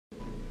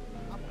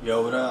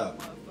Yo, what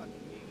up?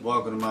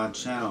 Welcome to my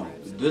channel.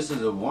 This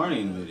is a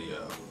warning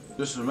video.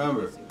 Just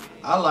remember,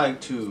 I like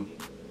to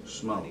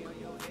smoke.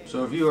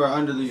 So if you are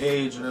under the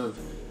age of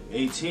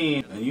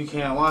 18 and you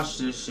can't watch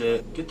this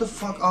shit, get the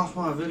fuck off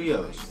my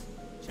videos.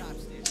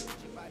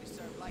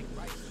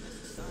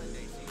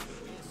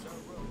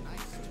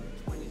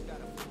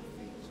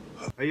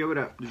 Hey, yo, what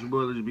up? This is your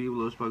boy, Vibin,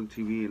 Low Smoke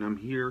TV, and I'm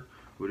here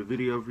with a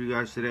video for you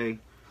guys today.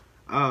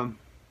 I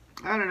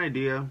had an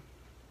idea.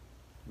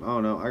 I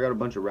don't know, I got a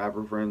bunch of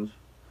rapper friends,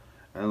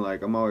 and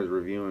like I'm always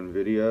reviewing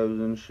videos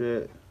and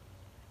shit,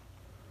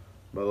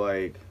 but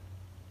like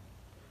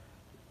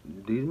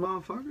these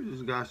motherfuckers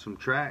just got some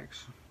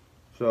tracks.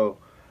 So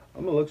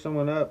I'm gonna look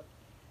someone up,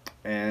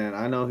 and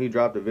I know he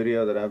dropped a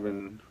video that I've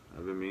been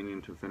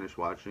meaning to finish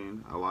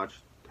watching. I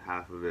watched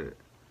half of it,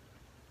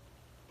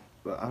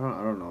 but I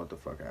don't know what the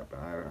fuck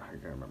happened. I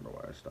can't remember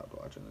why I stopped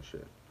watching this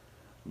shit.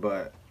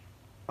 But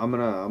I'm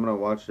gonna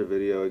watch the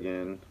video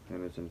again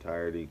in its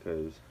entirety,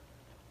 because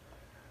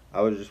I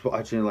was just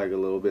watching like a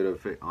little bit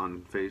of it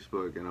on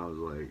Facebook, and I was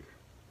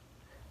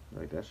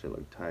like that shit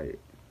look tight.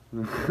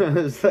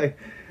 It's like,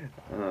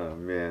 oh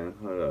man,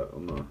 hold up,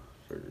 I'm gonna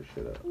search this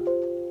shit up.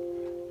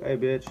 Hey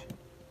bitch,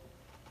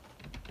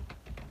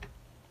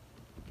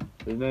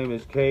 his name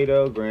is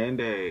Kado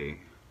Grande.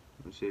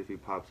 Let's see if he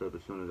pops up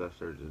as soon as I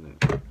search his name.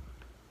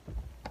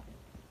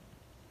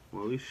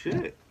 Holy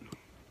shit.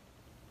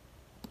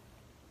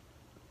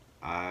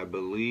 I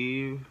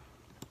believe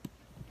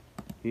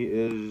he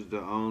is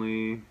the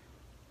only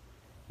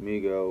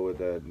Migo with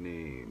that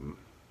name,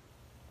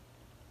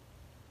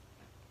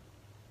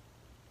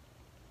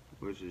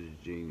 which is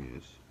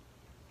genius.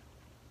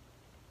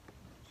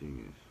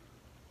 Genius.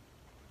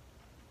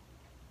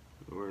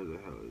 Where the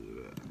hell is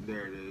it at?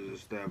 There it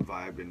is. That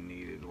Vibin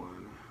needed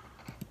one.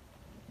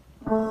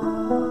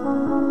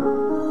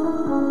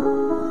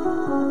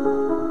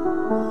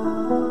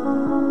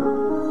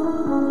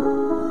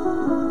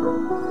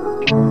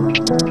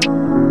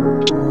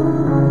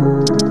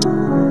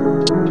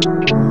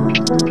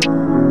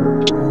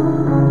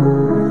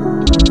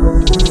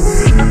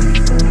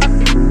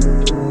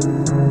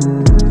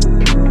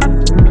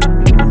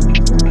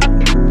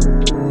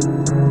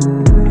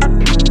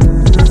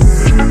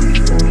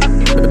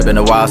 Been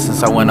a while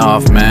since I went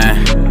off,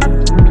 man.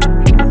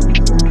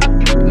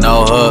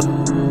 No hook,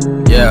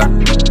 yeah.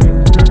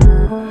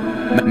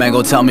 Man,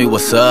 go tell me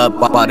what's up.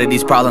 Why do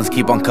these problems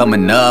keep on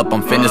coming up?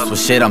 I'm finished with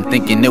shit, I'm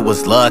thinking it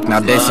was luck. Now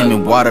they see me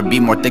water, be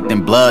more thick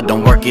than blood.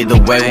 Don't work either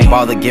way, won't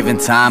bother giving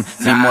time.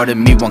 Need more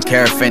than me, won't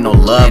care if ain't no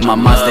love. My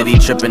mind steady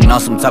tripping on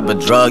some type of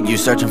drug. You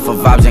searching for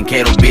vibes and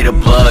Kado be the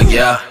plug,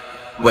 yeah.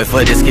 Wait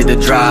for this kid to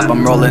drop,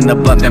 I'm rolling the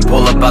blunt and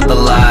pull up out the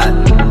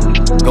lot.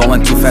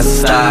 Going too fast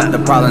to stop, the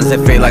problems they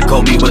fade like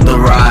Kobe with the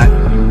rod.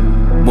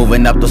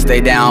 Moving up, they'll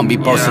stay down, be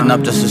posting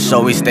up just to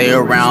show we stay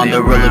around.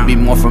 They'll really be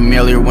more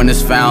familiar when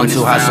it's found.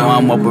 Too high, so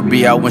I'm up or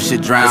be out when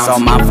shit drowns. All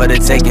mine for the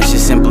taking,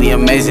 shit simply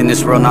amazing.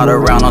 This world not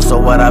around, also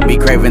what I be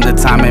craving. The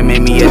time it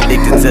made me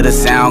addicted to the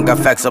sound. Got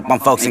facts up on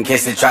folks in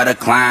case they try to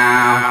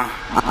clown.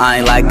 I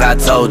ain't like I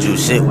told you,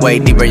 shit way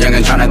deeper, young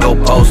and tryna go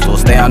postal.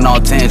 Stay on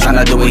all 10,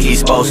 tryna do what he's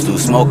supposed to.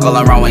 Smoke all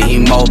around when he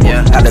mobile.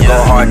 Had to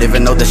go hard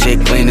even though the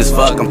shit clean as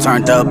fuck. I'm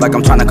turned up like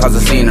I'm tryna cause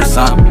a scene or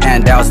something.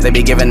 Handouts they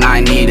be giving, I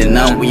ain't needing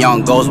none. We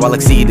on goals while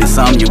exceeding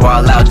some. You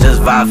all out, just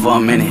vibe for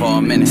a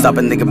minute. Stop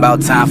and think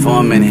about time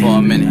for a minute.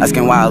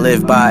 Asking why I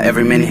live by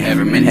every minute.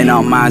 Ain't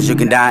no minds, you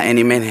can die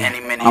any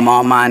minute. I'm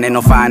on mine, ain't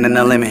no finding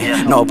the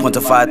limit. No point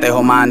to fight, their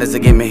whole mind is a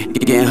gimme.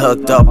 Getting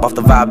hooked up off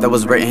the vibe that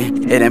was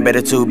written. It ain't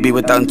better to be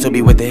without than to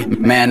be with it.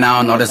 Man, I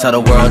don't know, that's how the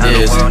world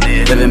is.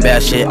 Living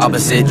bad shit,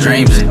 opposite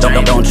dreams.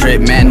 Don't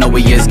trip, man, no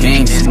we is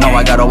kings. No,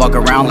 I gotta walk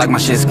around like my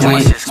shit's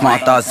clean. Small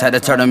thoughts had to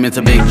turn them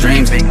into big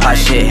dreams. Hot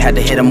shit, had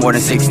to hit them more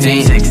than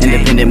 16.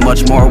 Independent,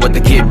 much more what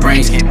the kid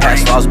brings.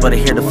 Past flaws, but I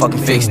here to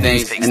fucking fix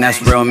things. And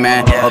that's real,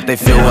 man, hope they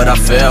feel what I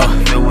feel.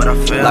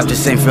 Life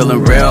just ain't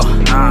feeling real.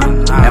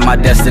 Am I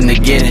destined to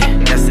get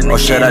it? Or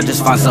should I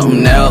just find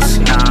something else?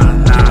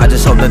 I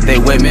just hope that they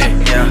with me,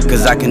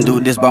 cause I can do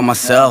this by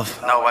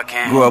myself.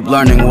 Grew up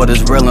learning what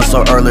is real and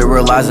so early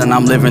realizing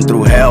I'm living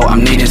through hell.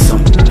 I'm needing some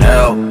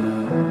help.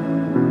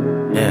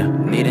 Yeah,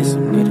 needing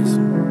some.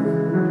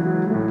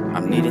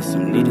 I'm needing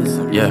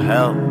some. Yeah,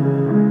 help.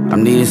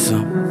 I'm needing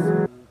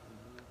some.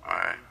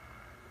 Alright.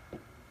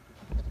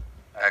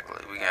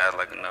 Actually, we can add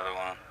like another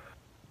one.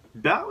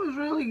 That was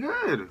really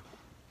good.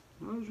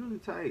 That was really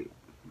tight.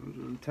 That was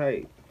really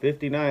tight.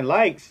 59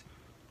 likes.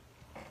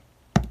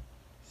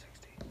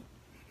 60.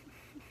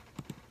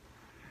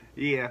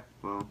 Yeah,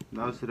 well,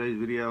 that was today's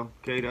video.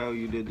 Kado,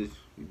 you did this.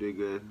 You did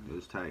good. It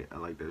was tight. I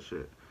like that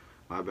shit.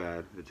 My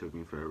bad. It took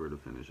me forever to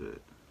finish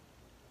it.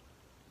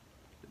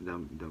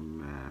 Dumb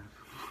man.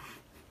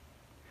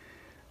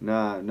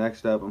 Nah,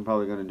 next up, I'm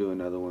probably gonna do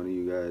another one of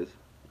you guys.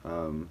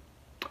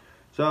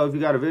 So if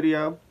you got a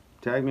video,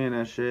 tag me in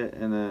that shit,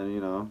 and then,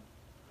 you know,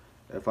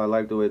 if I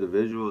like the way the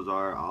visuals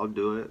are, I'll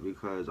do it,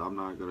 because I'm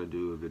not gonna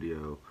do a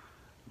video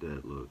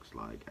that looks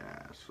like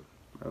ass.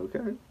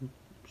 Okay,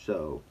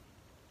 so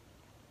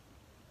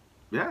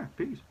yeah,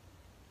 peace.